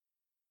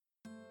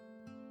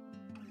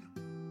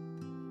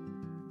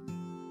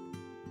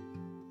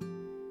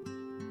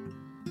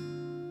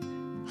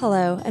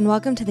Hello, and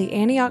welcome to the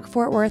Antioch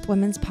Fort Worth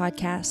Women's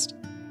Podcast.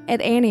 At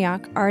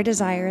Antioch, our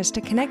desire is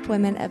to connect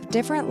women of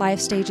different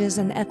life stages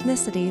and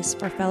ethnicities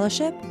for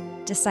fellowship,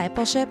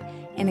 discipleship,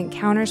 and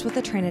encounters with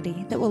the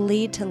Trinity that will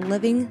lead to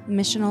living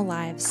missional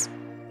lives.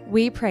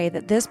 We pray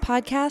that this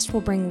podcast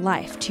will bring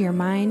life to your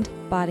mind,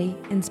 body,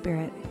 and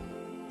spirit.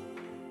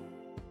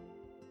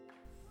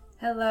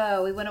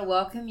 Hello, we want to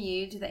welcome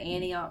you to the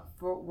Antioch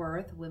Fort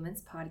Worth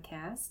Women's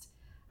Podcast.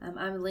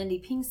 I'm Lindy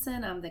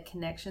Pinkston. I'm the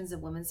Connections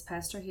and Women's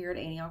Pastor here at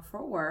Antioch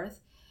Fort Worth,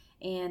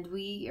 and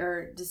we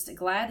are just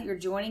glad that you're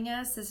joining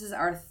us. This is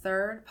our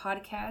third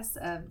podcast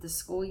of the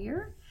school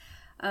year.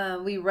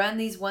 We run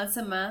these once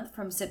a month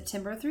from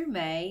September through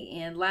May,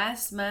 and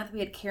last month we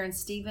had Karen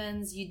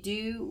Stevens. You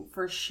do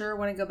for sure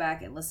want to go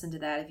back and listen to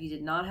that if you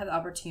did not have the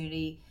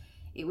opportunity.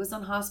 It was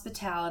on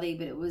hospitality,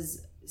 but it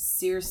was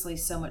seriously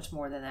so much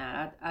more than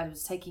that. I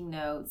was taking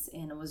notes,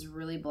 and I was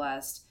really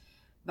blessed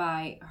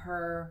by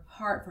her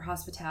heart for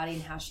hospitality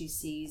and how she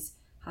sees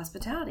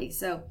hospitality.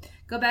 So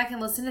go back and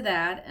listen to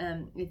that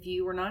if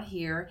you were not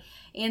here.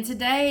 And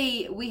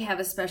today we have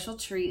a special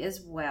treat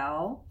as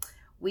well.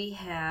 We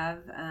have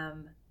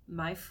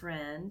my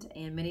friend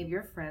and many of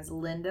your friends,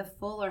 Linda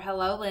Fuller.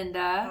 Hello, Linda.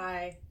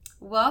 Hi.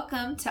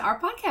 Welcome to our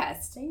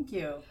podcast. Thank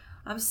you.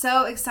 I'm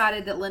so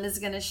excited that Linda's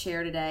going to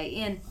share today.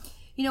 And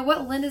you know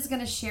what Linda's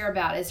going to share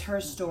about is her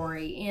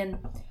story. And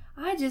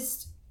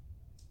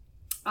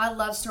I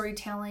love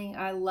storytelling.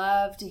 I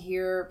love to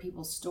hear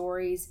people's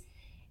stories.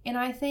 And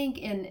I think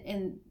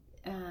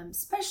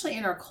especially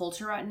in our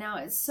culture right now,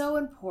 it's so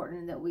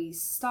important that we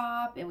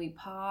stop and we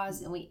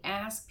pause and we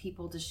ask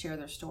people to share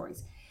their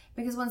stories.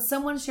 Because when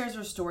someone shares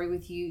their story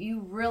with you,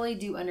 you really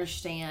do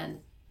understand,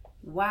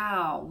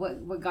 wow,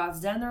 what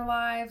God's done in their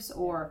lives,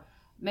 or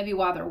maybe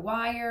why they're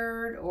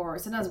wired, or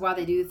sometimes why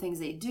they do the things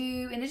they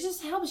do. And it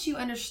just helps you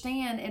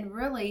understand and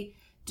really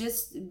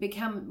just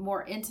become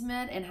more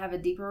intimate and have a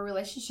deeper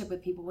relationship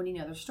with people when you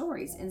know their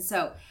stories. And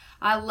so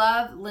I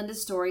love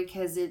Linda's story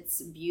because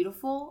it's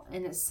beautiful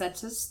and it's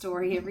such a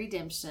story of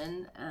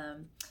redemption.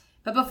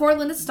 But before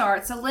Linda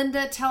starts, so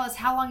Linda, tell us,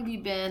 how long have you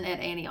been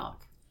at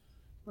Antioch?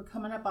 We're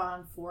coming up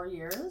on 4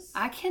 years.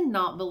 I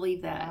cannot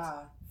believe that. Yeah.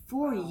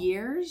 4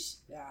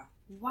 years? Yeah.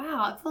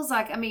 Wow. It feels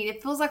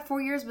like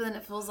 4 years, but then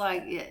it feels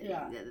like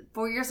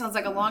 4 years sounds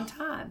like a long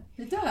time.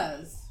 It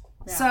does.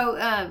 Yeah.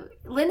 So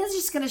Linda's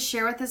just going to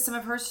share with us some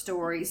of her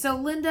story. So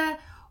Linda,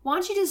 why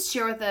don't you just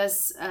share with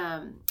us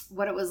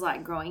what it was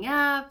like growing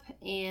up,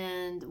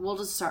 and we'll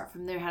just start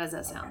from there. How does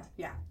that sound? Okay.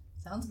 Yeah.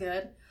 Sounds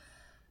good.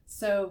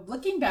 So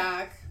looking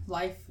back,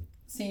 life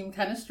seemed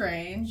kind of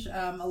strange.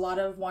 A lot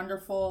of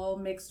wonderful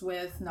mixed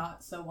with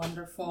not so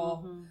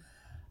wonderful. Mm-hmm.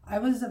 I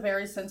was a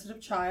very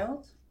sensitive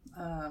child.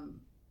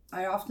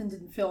 I often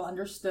didn't feel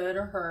understood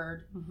or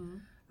heard. Mm-hmm.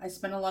 I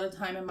spent a lot of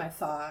time in my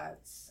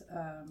thoughts,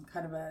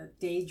 kind of a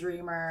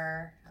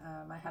daydreamer.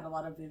 I had a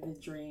lot of vivid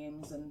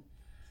dreams, and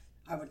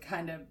I would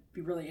kind of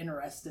be really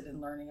interested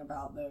in learning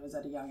about those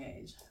at a young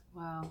age.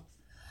 Wow.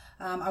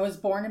 I was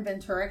born in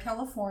Ventura,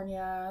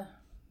 California.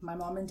 My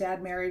mom and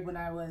dad married when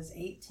I was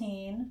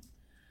 18.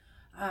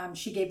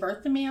 She gave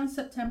birth to me on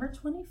September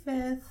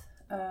 25th.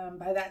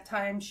 By that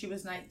time, she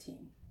was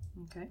 19.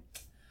 Okay.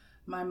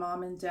 My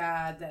mom and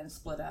dad then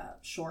split up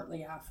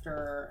shortly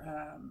after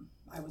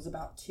I was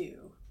about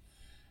 2.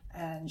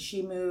 And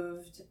she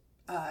moved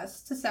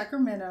us to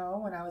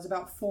Sacramento when I was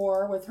about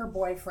 4 with her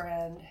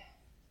boyfriend.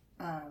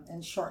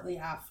 And shortly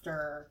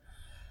after,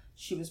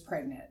 she was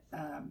pregnant.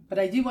 But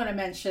I do want to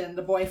mention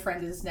the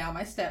boyfriend is now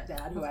my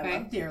stepdad, who I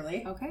love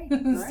dearly. Okay.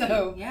 Great.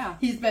 So yeah,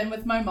 he's been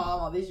with my mom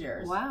all these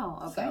years.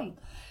 Wow. Okay. So,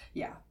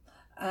 yeah.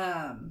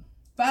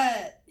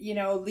 But,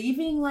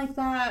 leaving like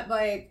that,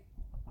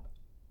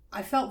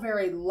 I felt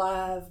very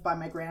loved by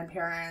my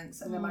grandparents,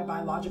 and then my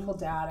biological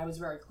dad I was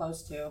very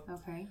close to.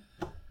 Okay.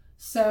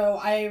 So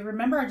I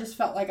remember I just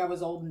felt like I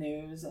was old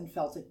news and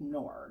felt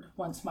ignored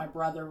once my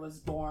brother was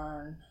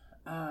born.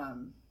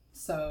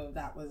 So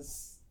that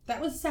was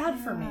sad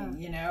for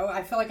me,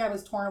 I felt like I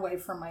was torn away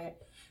from my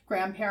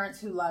grandparents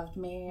who loved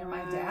me and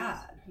my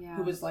dad,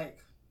 who was like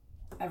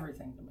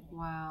everything to me.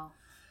 Wow.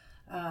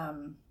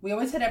 We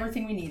always had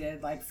everything we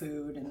needed, like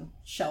food and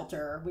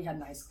shelter. We had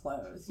nice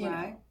clothes, you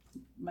know.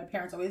 My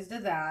parents always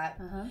did that,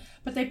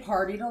 but they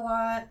partied a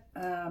lot.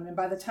 And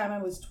by the time I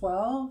was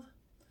 12,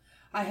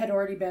 I had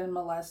already been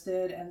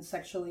molested and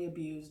sexually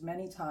abused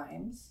many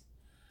times.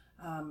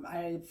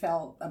 I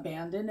felt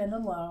abandoned and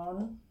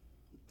alone.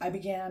 I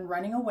began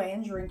running away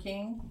and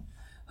drinking,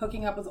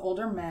 hooking up with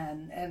older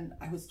men, and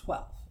I was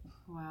 12.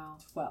 Wow.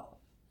 12.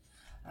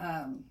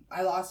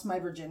 I lost my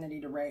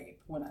virginity to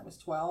rape when I was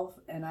 12,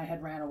 and I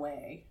had ran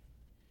away.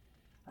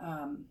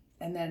 And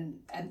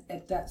then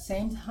at that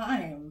same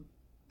time,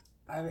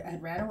 I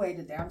had ran away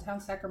to downtown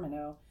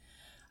Sacramento.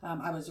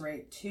 I was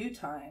raped 2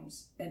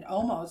 times and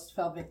almost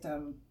fell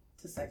victim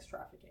to sex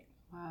trafficking.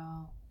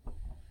 Wow.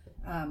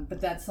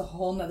 But that's a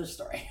whole nother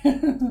story.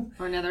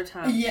 For another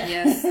time. Yeah.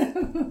 Yes.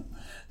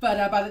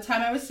 But by the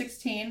time I was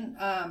 16,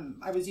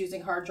 I was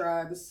using hard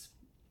drugs.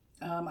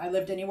 I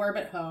lived anywhere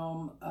but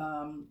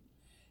home.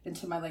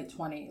 into my late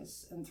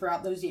 20s. And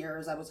throughout those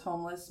years, I was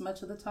homeless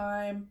much of the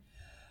time.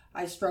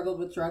 I struggled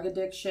with drug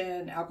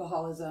addiction,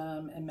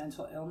 alcoholism, and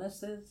mental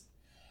illnesses.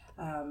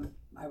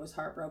 I was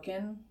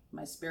heartbroken.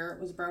 My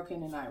spirit was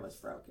broken, and I was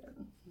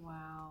broken.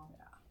 Wow.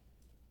 Yeah.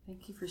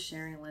 Thank you for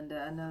sharing,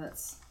 Linda. I know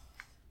that's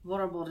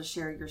vulnerable to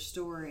share your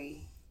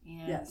story.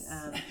 And, yes.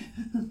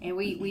 And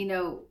we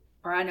know,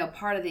 or I know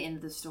part of the end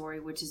of the story,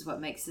 which is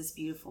what makes this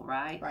beautiful,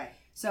 right? Right.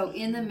 So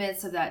in the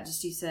midst of that,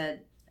 just you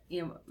said,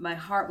 my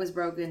heart was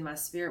broken, my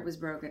spirit was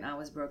broken, I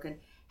was broken.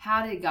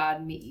 How did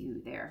God meet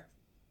you there?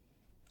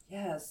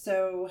 Yeah,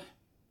 so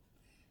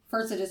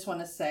first I just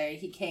want to say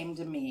he came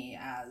to me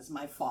as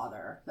my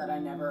father that I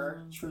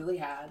never truly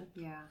had.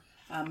 Yeah.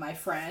 My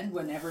friend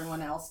when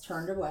everyone else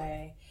turned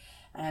away,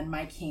 and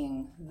my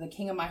king, the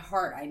king of my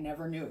heart I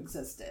never knew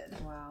existed.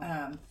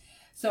 Wow.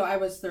 So I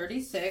was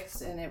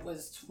 36 and it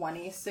was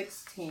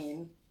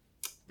 2016.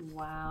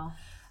 Wow.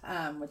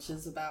 Which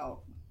is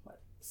about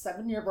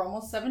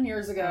almost 7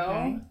 years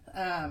ago.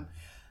 Okay.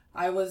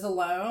 I was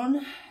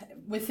alone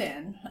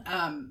within,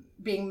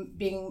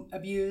 being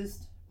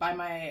abused by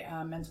my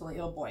mentally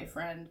ill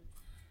boyfriend.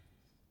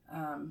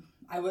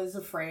 I was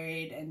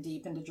afraid and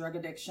deep into drug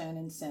addiction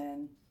and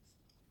sin.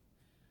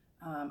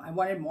 I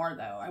wanted more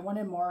though. I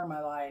wanted more in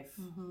my life.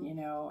 Mm-hmm.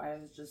 I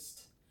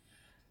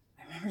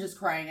remember just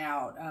crying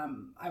out.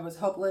 I was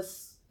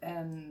hopeless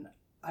and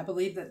I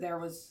believed that there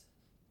was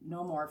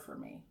no more for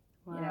me.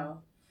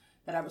 Wow.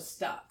 That I was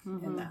stuck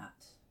in that.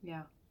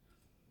 Yeah.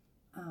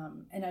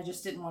 And I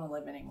just didn't want to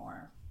live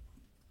anymore.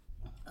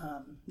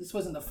 This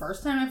wasn't the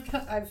first time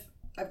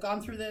I've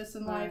gone through this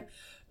in life,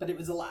 but it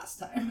was the last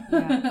time.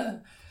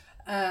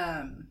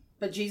 Yeah.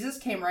 But Jesus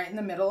came right in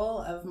the middle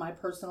of my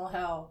personal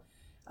hell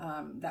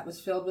that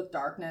was filled with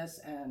darkness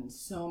and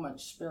so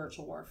much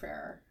spiritual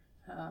warfare.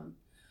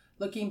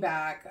 Looking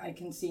back, I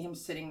can see him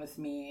sitting with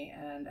me,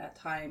 and at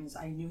times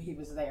I knew he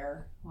was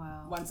there.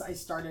 Wow. Once I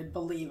started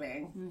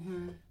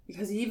believing.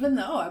 Because even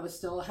though I was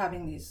still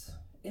having these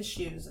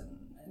issues and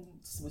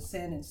with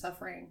sin and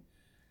suffering,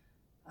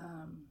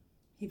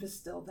 he was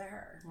still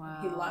there. Wow.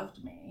 He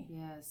loved me.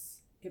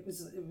 Yes. It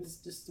was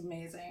just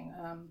amazing.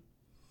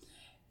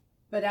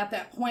 But at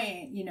that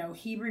point,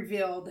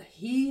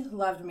 he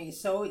loved me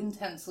so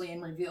intensely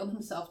and revealed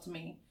himself to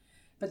me.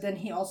 But then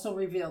he also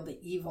revealed the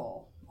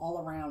evil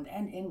all around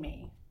and in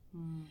me.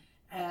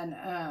 And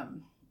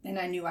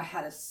I knew I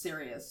had a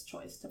serious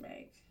choice to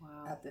make.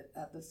 Wow.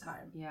 at this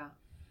time. Yeah.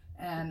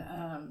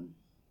 And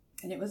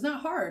it was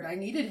not hard. I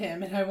needed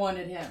him and I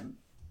wanted him.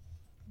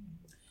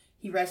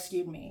 He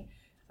rescued me.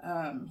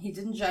 He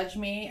didn't judge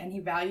me and he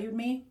valued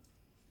me.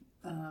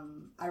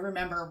 I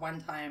remember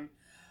one time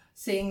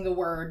seeing the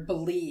word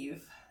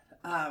believe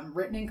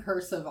written in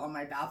cursive on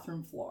my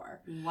bathroom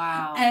floor.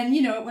 Wow. And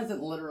it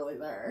wasn't literally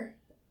there.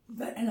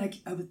 But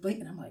I was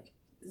blinking, I'm like,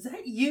 is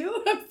that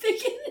you? I'm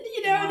thinking,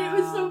 wow. And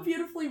it was so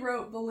beautifully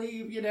wrote,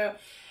 believe,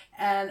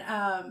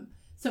 And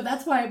so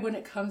that's why when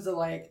it comes to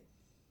like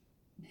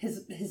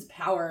his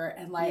power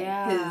and like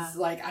his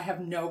like, I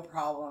have no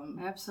problem.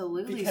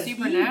 Absolutely.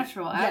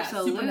 Supernatural.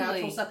 Absolutely.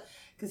 Supernatural stuff.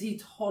 Because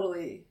he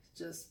totally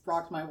just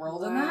rocked my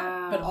world in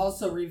that, but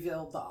also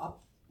revealed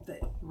the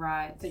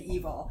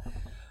evil,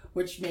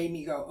 which made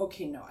me go,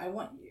 okay, no, I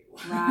want you.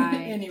 Right.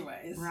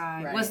 Anyways.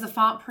 Right. Was the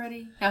font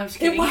pretty? No, I'm just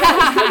kidding. It was.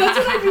 That's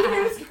what I mean.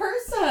 It was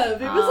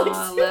cursive. It was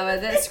I love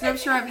it. The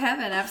scripture of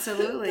heaven.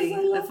 Absolutely.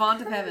 The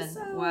font of heaven.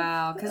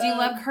 Wow. Because you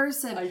love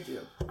cursive. I do.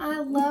 I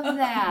love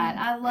that.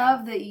 I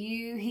love that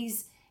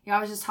I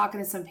was just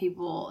talking to some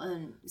people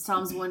in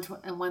Psalms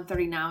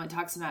 139. It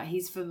talks about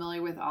he's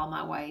familiar with all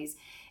my ways.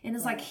 And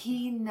it's like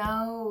he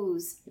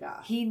knows.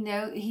 Yeah. He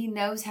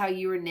knows how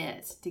you were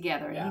knit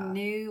together. Yeah. He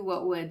knew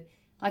what would,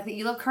 like that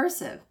you love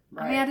cursive.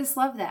 Right. I mean, I just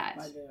love that.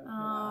 I do. Oh,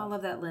 I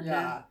love that,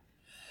 Linda.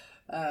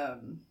 Yeah.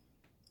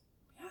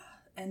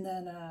 And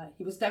then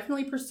he was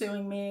definitely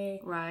pursuing me.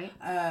 Right.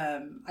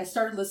 I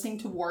started listening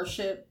to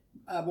worship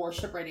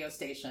radio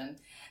station,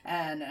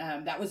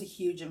 and that was a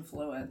huge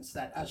influence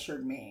that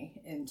ushered me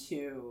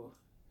into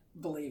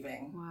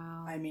believing.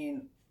 Wow. I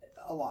mean,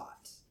 a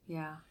lot.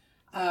 Yeah.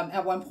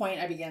 At one point,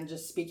 I began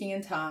just speaking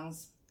in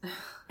tongues.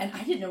 And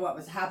I didn't know what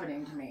was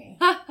happening to me.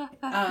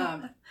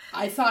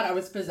 I thought I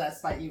was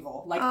possessed by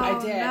evil. I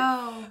did.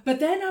 No.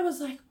 But then I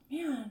was like,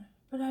 man,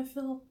 but I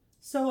feel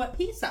so at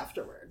peace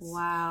afterwards.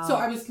 Wow. So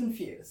I was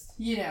confused,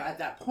 at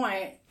that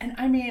point. And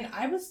I mean,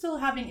 I was still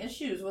having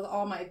issues with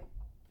all my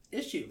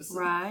issues.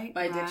 Right.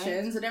 My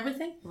addictions and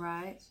everything.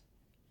 Right.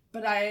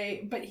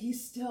 But he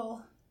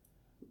still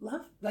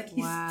loved,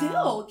 he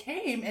still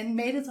came and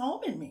made his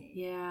home in me.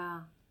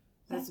 Yeah.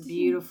 That's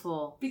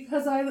beautiful.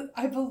 Because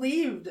I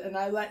believed and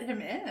I let him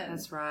in.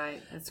 That's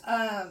right. That's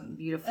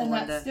beautiful, and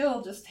Linda. That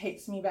still just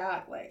takes me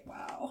back,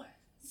 wow.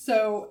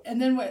 So, and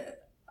then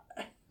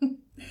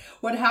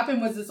what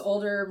happened was this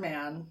older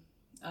man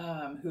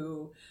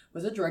who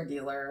was a drug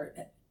dealer.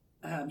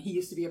 He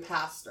used to be a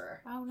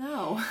pastor. Oh,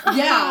 no.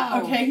 Yeah,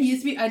 okay. He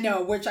used to be, I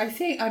know, which I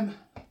think, I'm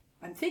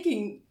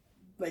thinking,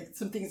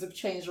 some things have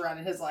changed around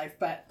in his life,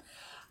 but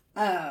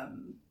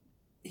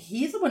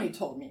he's the one who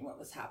told me what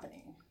was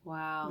happening.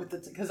 Wow.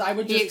 Because I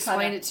would just He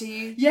explained it to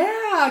you?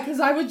 Yeah, because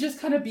I would just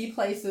kind of be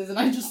places and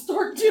I just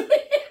start doing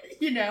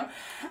it,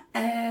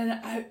 and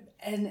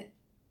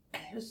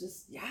it was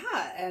just,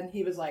 and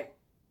he was like,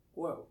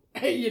 whoa,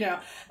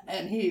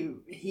 and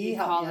he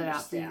helped me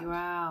understand.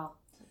 Wow.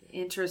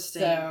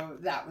 Interesting. So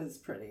that was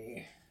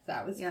pretty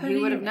he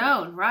would have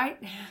known, right?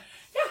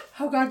 Yeah,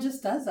 how God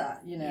just does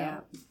that,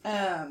 Yeah.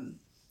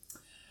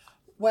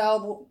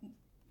 Well,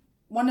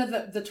 one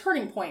of the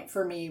turning point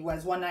for me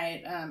was one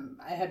night,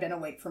 I had been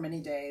awake for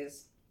many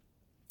days.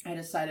 I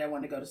decided I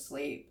wanted to go to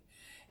sleep.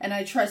 And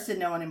I trusted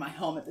no one in my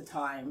home at the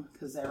time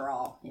because they were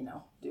all,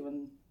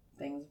 doing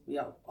things. We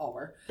all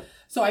were.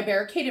 So I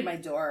barricaded my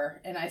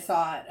door and I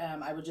thought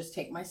I would just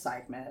take my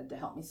psych med to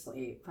help me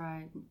sleep.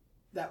 Right.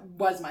 That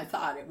was my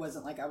thought. It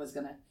wasn't like I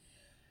wasn't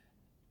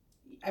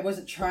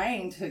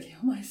trying to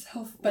kill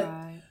myself, but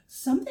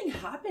something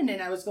happened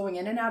and I was going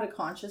in and out of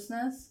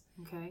consciousness.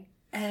 Okay.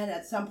 And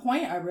at some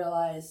point I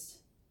realized,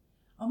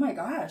 oh my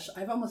gosh,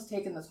 I've almost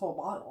taken this whole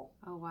bottle.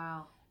 Oh,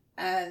 wow.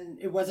 And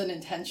it wasn't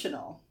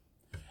intentional.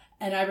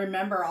 And I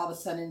remember all of a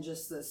sudden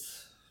just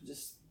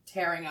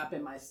tearing up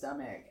in my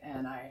stomach.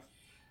 And I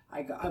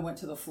went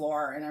to the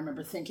floor and I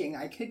remember thinking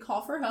I could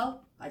call for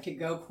help. I could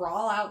go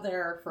crawl out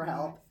there for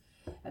help.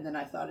 And then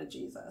I thought of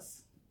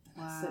Jesus.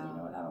 And I said, you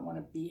know what, I don't want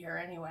to be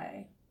here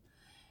anyway.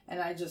 And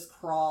I just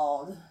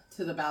crawled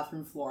to the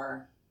bathroom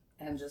floor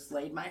and just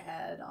laid my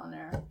head on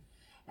there.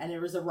 And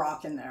there was a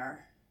rock in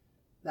there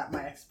that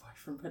my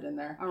ex-boyfriend put in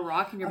there. A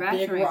rock in your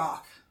bathroom? A big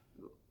rock.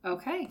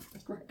 Okay.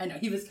 I know,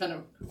 he was kind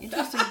of...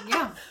 Interesting,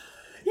 yeah.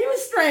 He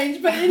was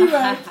strange, but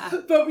anyway.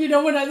 But,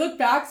 when I look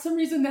back, some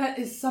reason that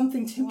is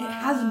something to me. It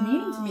has a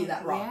meaning to me,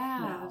 that rock. Yeah,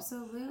 now.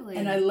 Absolutely.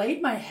 And I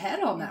laid my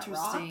head on that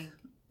rock.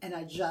 And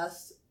I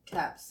just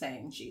kept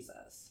saying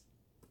Jesus.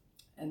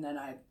 And then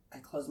I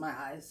closed my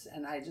eyes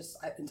and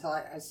until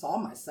I saw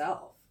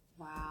myself.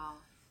 Wow.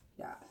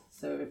 Yeah.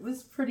 So it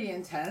was pretty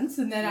intense.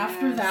 And then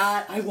after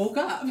that, I woke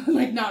up.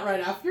 Like, not right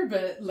after,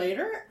 but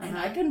later. And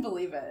I couldn't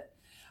believe it.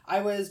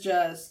 I was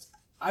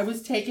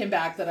taken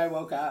back that I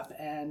woke up.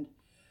 And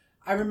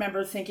I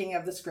remember thinking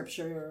of the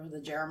scripture,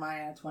 the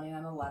Jeremiah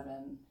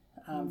 29:11.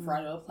 For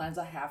I know the plans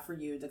I have for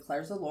you,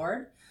 declares the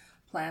Lord.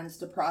 Plans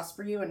to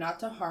prosper you and not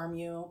to harm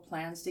you.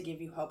 Plans to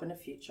give you hope in a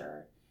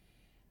future.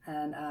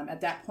 And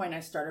at that point, I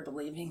started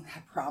believing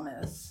that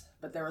promise.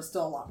 But there was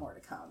still a lot more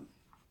to come.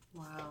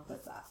 Wow.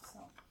 With that, so.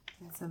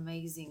 That's an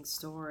amazing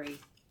story.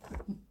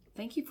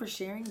 Thank you for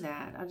sharing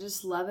that. I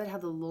just love it how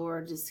the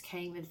Lord just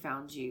came and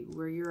found you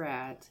where you're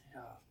at.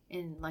 Yeah.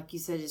 And like you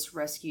said, just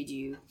rescued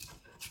you.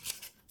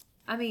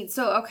 I mean,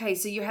 so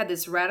you had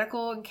this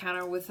radical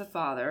encounter with the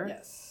Father.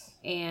 Yes.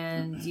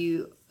 And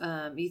you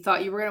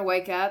thought you were going to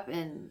wake up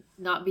and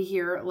not be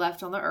here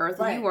left on the earth.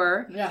 And you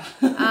were. Yeah.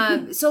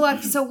 So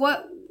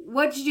what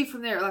did you do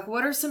from there? Like,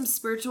 what are some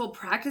spiritual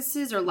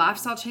practices or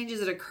lifestyle changes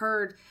that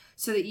occurred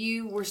so that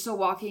you were still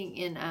walking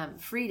in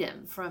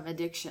freedom from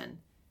addiction?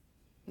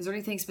 Is there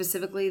anything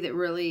specifically that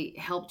really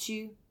helped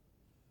you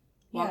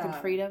walk in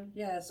freedom?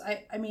 Yes.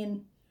 I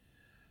mean,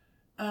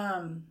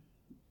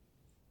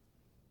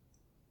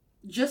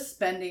 just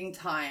spending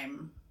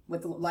time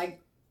with,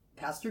 like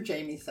Pastor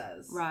Jamie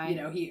says, right?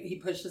 He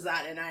pushes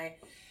that,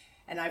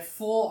 and I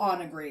full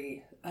on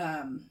agree.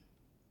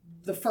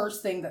 The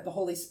first thing that the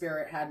Holy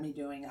Spirit had me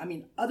doing, I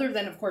mean, other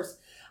than, of course,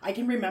 I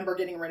can remember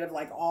getting rid of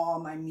like all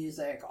my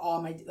music,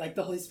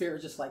 the Holy Spirit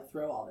was just like,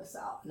 throw all this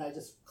out. And I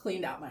just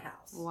cleaned out my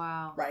house.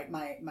 Wow. Right.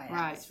 My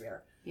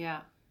atmosphere.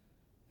 Yeah.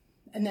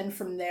 And then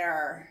from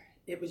there,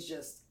 it was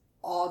just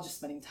all just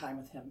spending time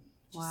with him,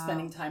 just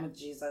spending time with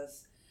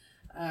Jesus,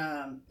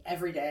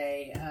 every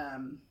day.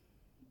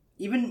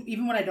 Even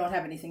when I don't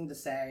have anything to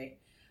say,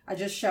 I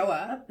just show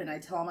up and I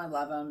tell him I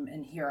love him,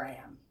 and here I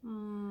am.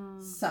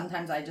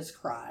 Sometimes I just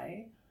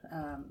cry.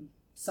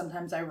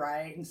 Sometimes I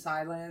write in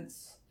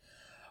silence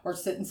or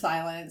sit in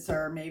silence,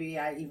 or maybe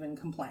I even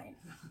complain.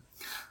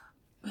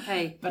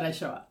 Hey. But I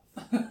show up.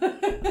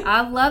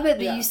 I love it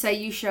that you say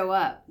you show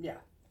up. Yeah.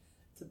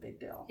 It's a big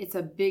deal. It's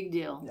a big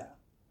deal. Yeah.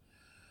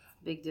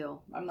 Big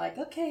deal. I'm like,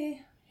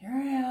 okay, here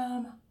I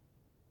am.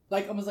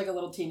 Like, almost like a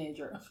little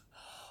teenager.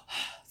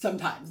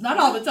 Sometimes. Not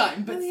all the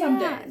time, but some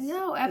days.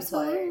 No,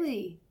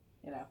 absolutely.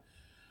 Like,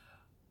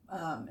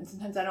 and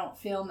sometimes I don't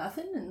feel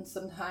nothing, and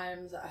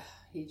sometimes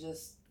he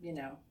just,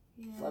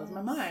 blows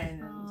my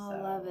mind. And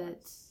I love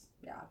it.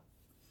 Yeah.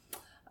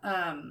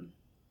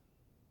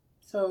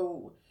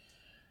 So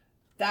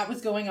that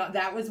was going on.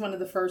 That was one of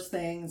the first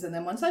things. And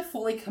then once I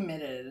fully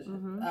committed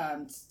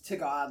to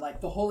God,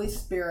 like the Holy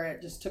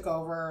Spirit just took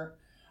over.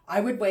 I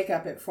would wake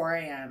up at 4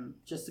 a.m.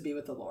 just to be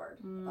with the Lord.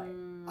 Like,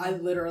 I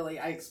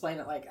explain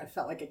it like I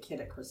felt like a kid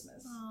at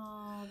Christmas.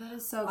 Oh, that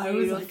is so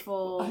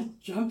beautiful. I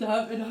jumped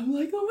up and I'm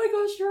like, oh my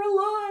gosh, you're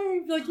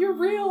alive. Like, you're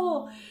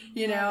real.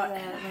 And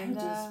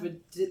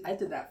I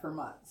did that for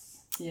months.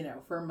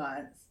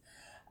 The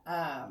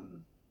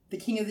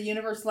King of the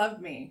Universe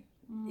loved me.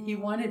 He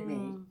wanted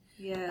me.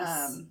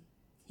 Yes.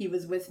 He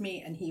was with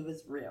me and he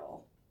was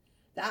real.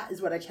 that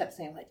is what I kept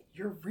saying, like,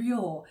 you're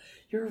real.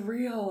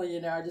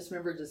 I just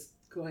remember just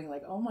going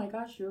like, oh my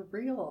gosh, you're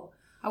real.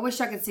 I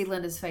wish I could see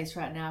Linda's face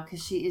right now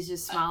because she is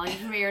just smiling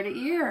from ear to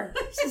ear.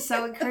 This is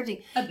so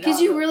encouraging. Because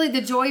you really,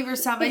 the joy of your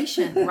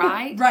salvation,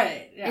 right?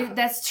 Right. Yeah.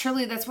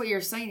 That's what you're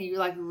saying. You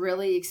like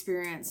really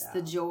experience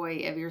the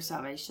joy of your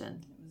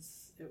salvation.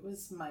 It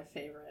was my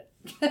favorite.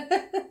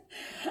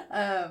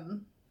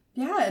 And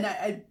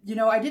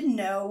I didn't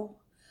know,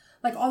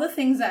 like, all the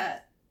things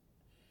that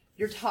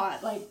you're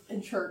taught, like,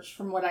 in church,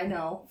 from what I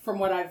know, from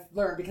what I've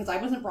learned, because I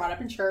wasn't brought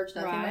up in church,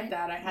 nothing like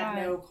that. I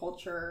had no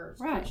culture,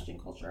 Christian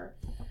culture.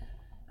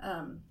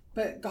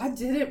 But God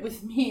did it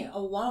with me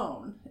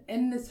alone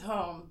in this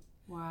home.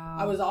 Wow.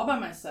 I was all by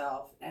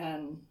myself,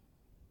 and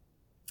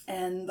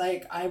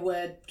like, I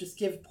would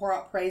just pour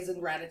out praise and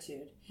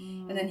gratitude.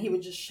 And then he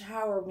would just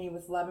shower me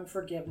with love and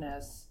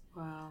forgiveness.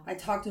 Wow. I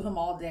talked to him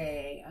all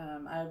day.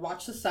 I would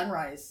watch the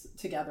sunrise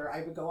together.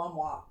 I would go on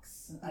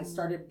walks. I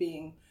started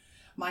being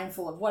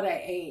mindful of what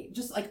I ate,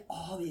 just like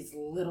all these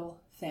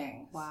little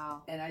things.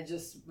 Wow. And I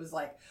just was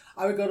like,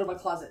 I would go to my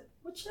closet.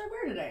 What should I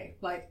wear today?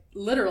 Like,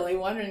 literally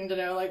wanting to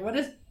know, like, what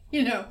is,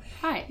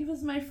 Hi. He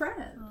was my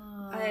friend.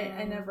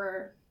 I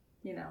never,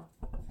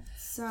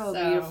 So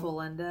beautiful,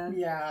 Linda.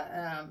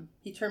 Yeah.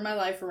 He turned my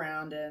life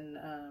around, and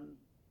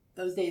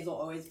those days will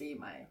always be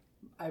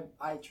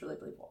I truly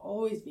believe will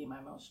always be my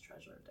most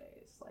treasured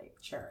days, like,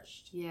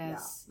 cherished.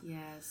 Yes.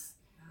 Yes.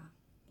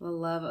 The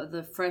love,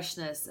 the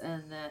freshness,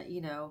 and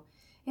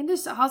and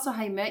just also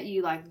how he met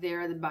you, like,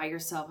 there by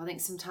yourself. I think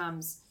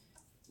sometimes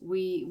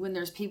when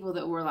there's people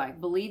that we're, like,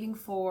 believing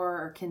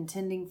for or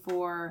contending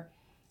for,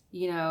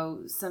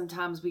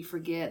 sometimes we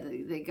forget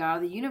that God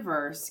of the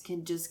universe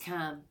can just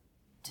come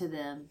to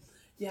them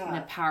in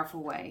a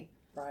powerful way.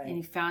 Right. And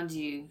he found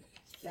you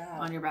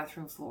on your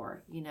bathroom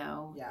floor,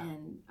 Yeah.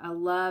 And I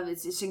love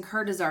it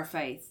encourages our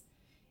faith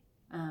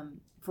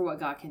for what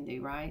God can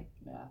do, right?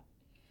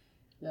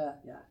 Yeah.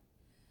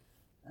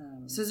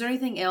 So is there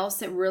anything else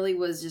that really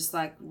was just,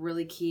 like,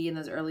 really key in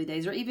those early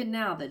days, or even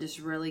now, that just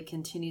really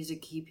continues to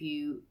keep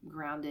you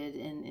grounded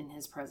in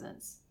his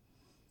presence?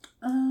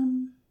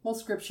 Well,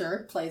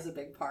 scripture plays a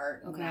big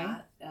part in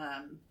that.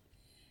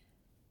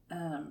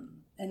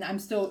 And I'm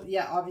still,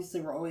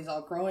 obviously we're always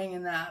all growing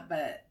in that,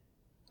 but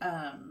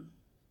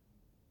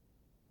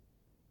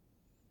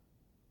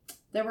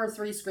there were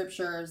 3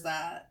 scriptures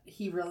that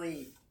he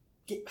really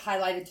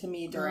highlighted to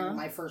me during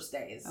my first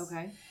days.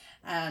 Okay.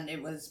 And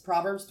it was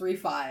Proverbs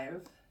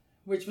 3:5,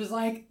 which was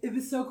like, it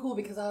was so cool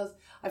because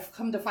I've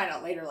come to find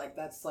out later, like,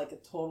 that's like a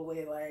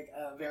totally, like,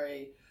 a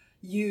very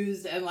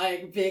used and,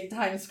 like, big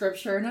time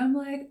scripture. And I'm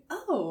like,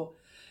 oh,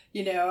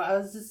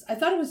 I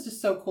thought it was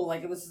just so cool.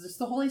 Like, it was just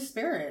the Holy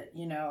Spirit,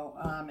 and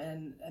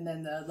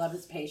then the love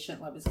is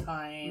patient, love is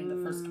kind, the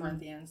 1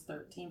 Corinthians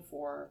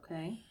 13:4.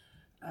 Okay.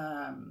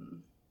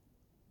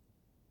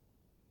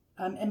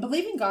 And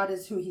believing God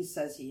is who he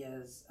says he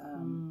is,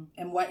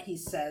 and what he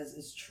says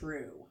is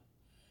true,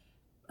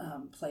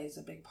 plays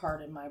a big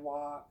part in my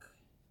walk.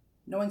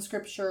 Knowing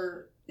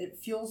scripture, it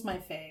fuels my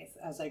faith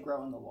as I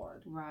grow in the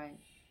Lord. Right.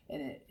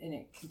 And it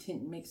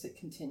makes it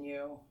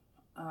continue.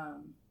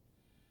 And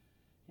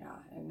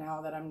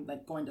now that I'm,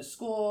 like, going to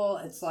school,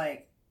 it's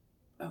like,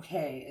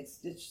 okay, it's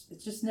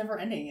just never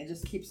ending. It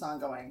just keeps on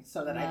going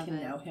so that I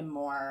can know him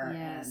more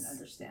and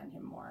understand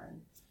him more.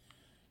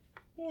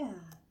 And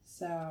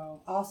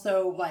so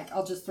also, like,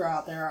 I'll just throw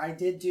out there, I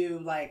did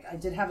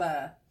have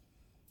a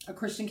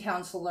Christian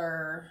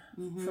counselor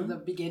for the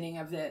beginning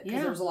of it,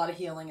 because there was a lot of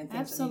healing and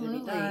things that needed to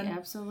be done.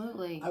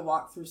 Absolutely. I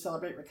walked through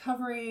Celebrate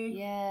Recovery.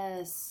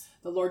 Yes.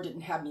 The Lord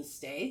didn't have me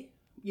stay,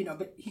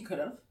 but he could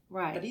have.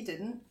 Right. But he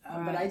didn't.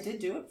 But I did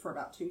do it for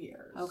about 2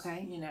 years.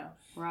 Okay.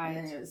 Right. And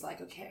then it was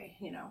like, okay,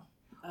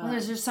 well,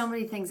 there's just so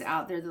many things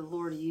out there the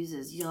Lord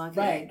uses,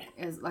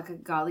 as like a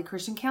godly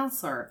Christian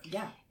counselor.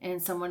 Yeah.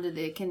 And someone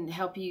that can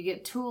help you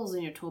get tools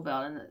in your tool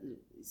belt, and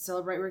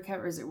Celebrate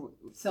Recovery.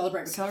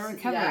 Celebrate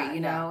Recovery,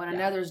 and I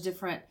know there's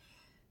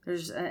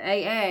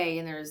AA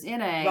and there's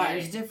NA.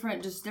 Right.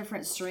 There's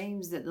different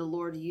streams that the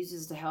Lord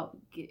uses to help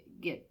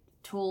get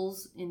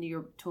tools into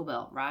your tool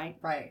belt, right?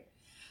 Right.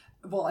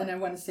 Well, and I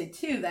want to say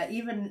too that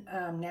even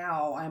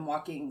now I'm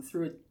walking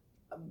through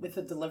with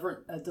a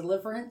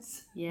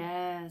deliverance.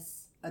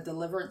 Yes. A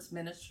deliverance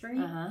ministry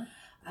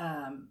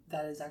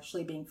that is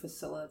actually being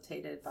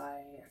facilitated by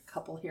a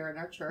couple here in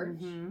our church.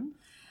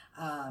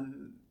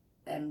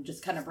 And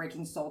just kind of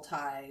breaking soul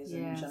ties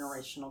and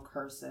generational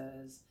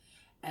curses.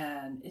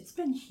 And it's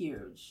been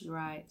huge.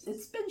 Right.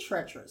 It's been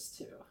treacherous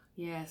too.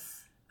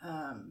 Yes.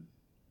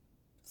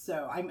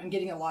 So I'm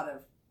getting a lot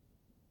of,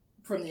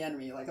 from the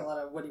enemy, like a lot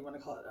of, what do you want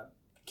to call it, a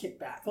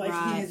kickback. Like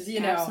he's,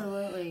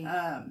 absolutely.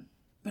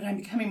 But I'm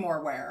becoming more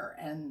aware.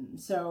 And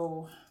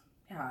so,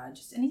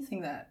 just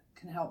anything that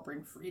can help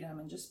bring freedom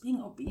and just being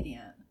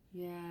obedient.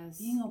 Yes.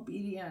 Being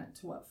obedient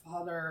to what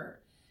Father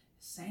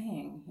is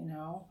saying,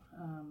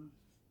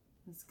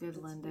 That's good,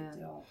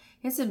 Linda.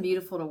 It's been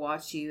beautiful to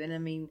watch you. And I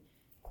mean,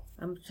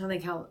 I'm trying to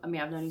think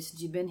I've known you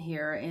since you've been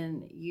here,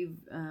 and you've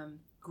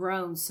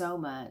grown so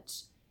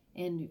much.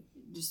 And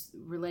just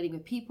relating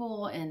with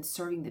people and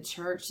serving the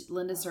church.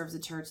 Linda serves the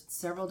church in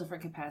several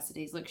different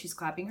capacities. Look, she's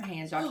clapping her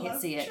hands. Y'all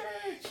can't see it.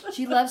 Church.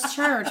 She loves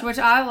church, which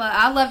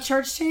I love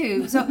church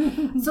too.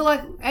 So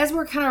like as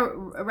we're kind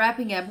of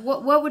wrapping up,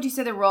 what would you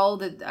say the role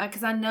that,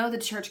 because I know the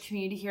church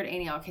community here at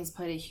Antioch has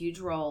played a huge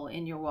role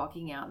in your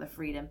walking out the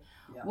freedom.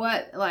 Yeah.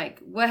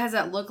 What has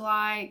that looked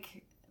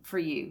like for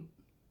you?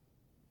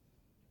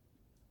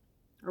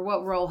 Or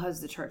what role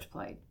has the church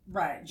played?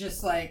 Right,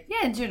 just like...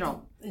 Yeah, in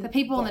general. The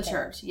people in the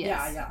church,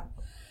 yes. Yeah.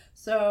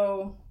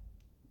 So,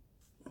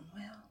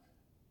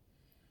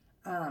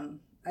 I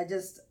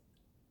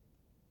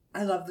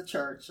love the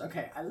church.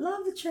 Okay, I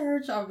love the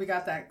church. Oh, we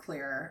got that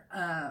clear.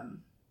 I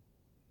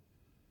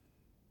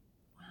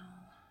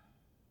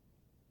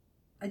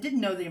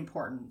didn't know the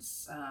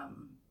importance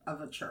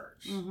of a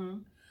church. Mm-hmm.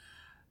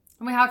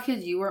 I mean, how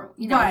could you?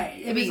 Right.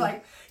 It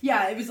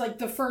was like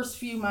the first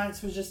few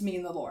months was just me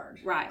and the Lord.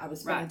 Right. I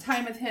was spending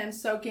time with him,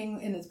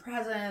 soaking in his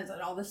presence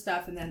and all this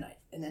stuff. And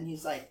then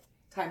he's like,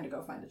 time to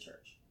go find a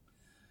church.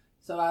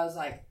 So I was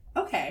like,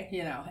 okay,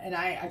 and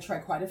I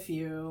tried quite a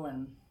few,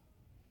 and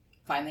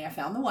finally I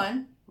found the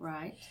one.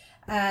 Right.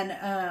 And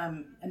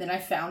then I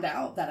found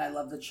out that I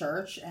love the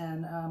church,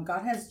 and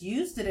God has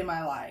used it in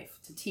my life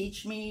to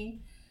teach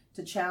me,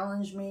 to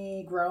challenge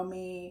me, grow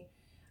me,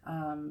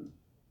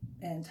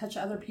 and touch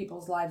other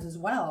people's lives as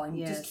well, and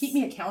just keep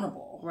me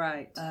accountable.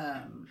 Right.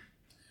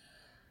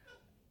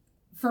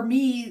 For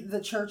me,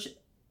 the church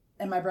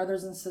and my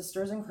brothers and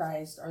sisters in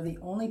Christ are the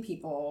only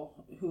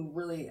people who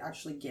really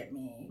actually get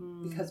me,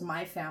 because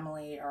my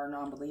family are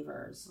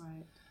non-believers.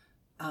 Right.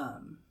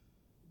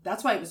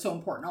 That's why it was so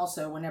important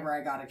also whenever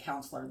I got a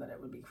counselor that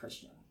it would be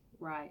Christian.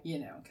 Right.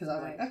 Because I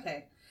was like,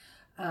 okay.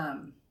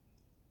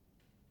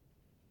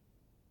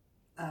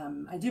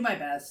 I do my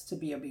best to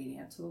be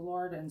obedient to the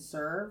Lord and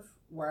serve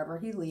wherever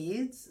he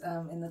leads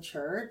in the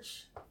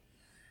church.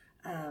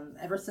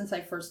 Ever since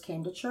I first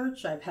came to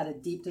church, I've had a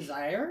deep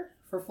desire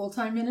for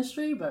full-time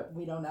ministry, but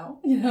we don't know,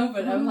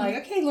 but I'm like,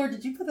 okay, Lord,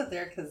 did you put that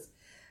there? Because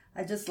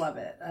I just love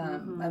it.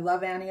 I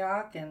love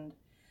Antioch, and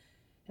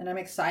I'm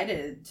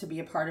excited to be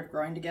a part of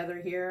growing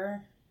together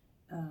here.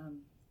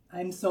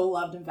 I'm so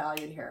loved and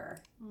valued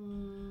here.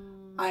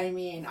 I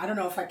mean, I don't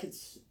know if I could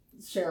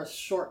share a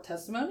short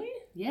testimony.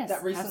 Yes,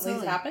 that recently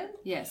has happened.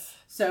 Yes.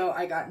 So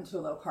I got into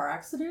a little car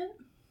accident.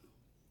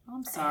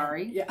 I'm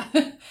sorry.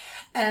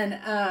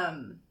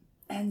 And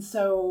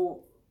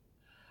so,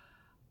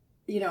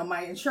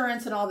 my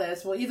insurance and all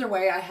this, well, either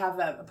way, I have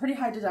a pretty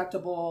high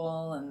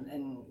deductible,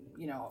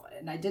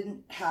 and I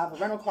didn't have a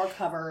rental car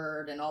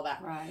covered and all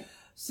that. Right.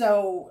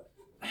 So,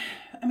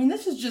 I mean,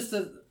 this is just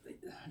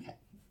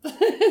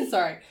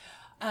sorry.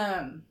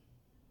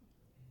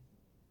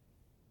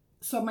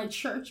 So my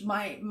church,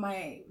 my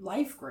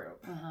life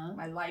group,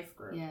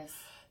 yes,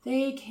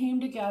 they came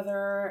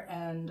together,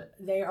 and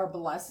they are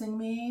blessing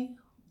me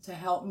to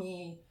help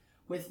me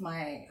with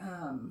my,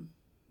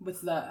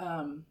 with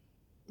the,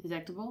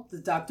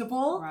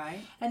 deductible, right,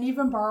 and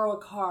even borrow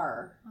a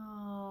car.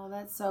 Oh,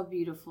 that's so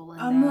beautiful.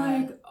 Linda. I'm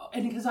like,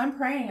 and because I'm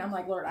praying, I'm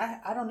like, Lord,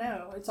 I don't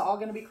know. It's all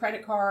going to be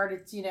credit card.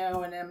 It's,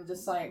 and I'm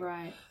just like,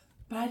 right.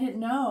 But I didn't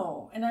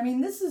know. And I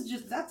mean, this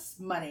is that's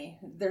money.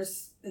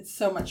 It's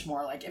so much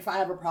more. Like, if I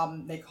have a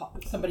problem,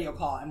 somebody will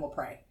call and we'll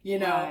pray,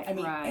 Right, I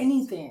mean, right.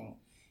 anything.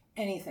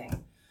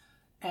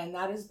 And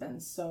that has been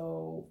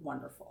so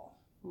wonderful.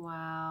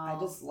 Wow. I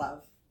just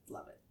love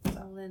it.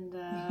 So.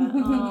 Linda,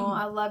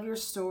 I love your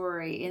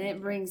story. And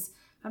it brings,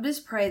 I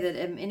just pray that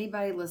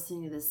anybody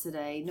listening to this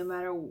today, no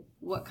matter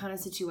what kind of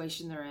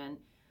situation they're in,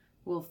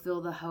 will feel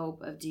the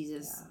hope of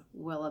Jesus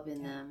well up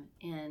in them.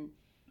 And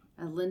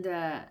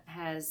Linda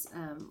has,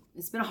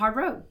 it's been a hard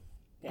road.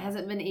 Yeah. It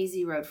hasn't been an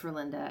easy road for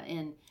Linda,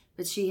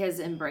 but she has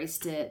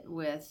embraced it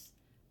with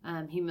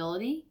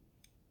humility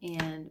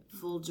and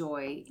full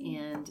joy.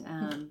 And,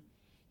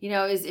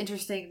 it's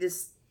interesting.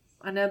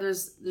 I know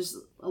there's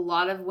a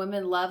lot of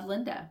women love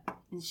Linda,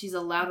 and she's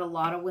allowed a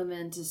lot of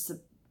women to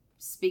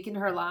speak into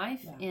her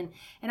life. Yeah.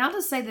 And I'll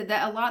just say that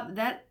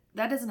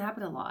doesn't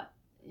happen a lot.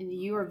 And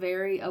you are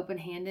very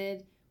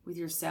open-handed with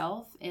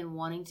yourself and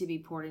wanting to be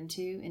poured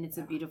into, and it's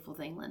a beautiful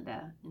thing,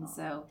 Linda. And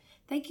so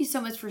thank you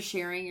so much for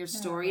sharing your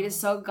story. It is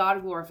so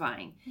God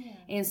glorifying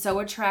and so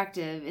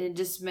attractive, and it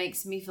just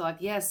makes me feel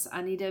like, yes,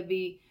 I need to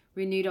be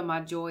renewed on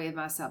my joy of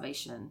my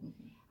salvation.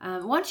 Why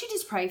don't you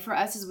just pray for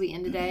us as we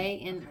end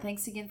today, and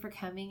thanks again for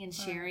coming and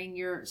sharing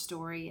your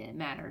story. It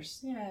matters.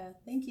 Yeah,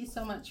 thank you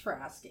so much for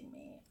asking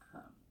me.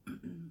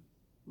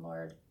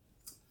 Lord,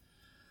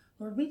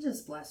 we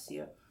just bless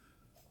you.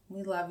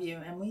 We love you,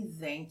 and we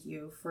thank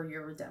you for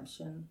your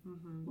redemption.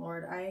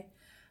 Lord, I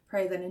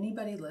pray that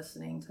anybody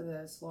listening to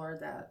this, Lord,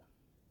 that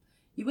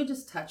you would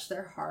just touch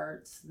their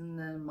hearts and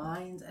their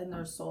minds and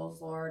their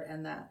souls, Lord,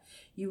 and that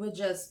you would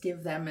just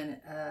give them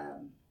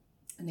an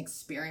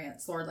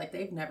experience, Lord, like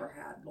they've never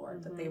had,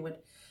 Lord, that they would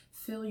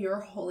feel your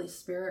Holy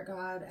Spirit,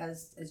 God,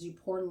 as you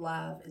pour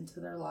love into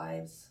their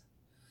lives,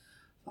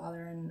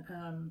 Father.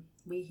 And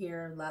we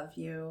here love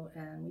you,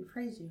 and we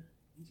praise you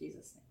in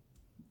Jesus' name.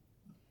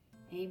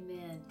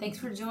 Amen. Thanks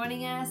for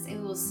joining us,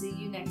 and we will see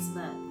you next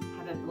month.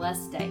 Have a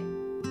blessed day.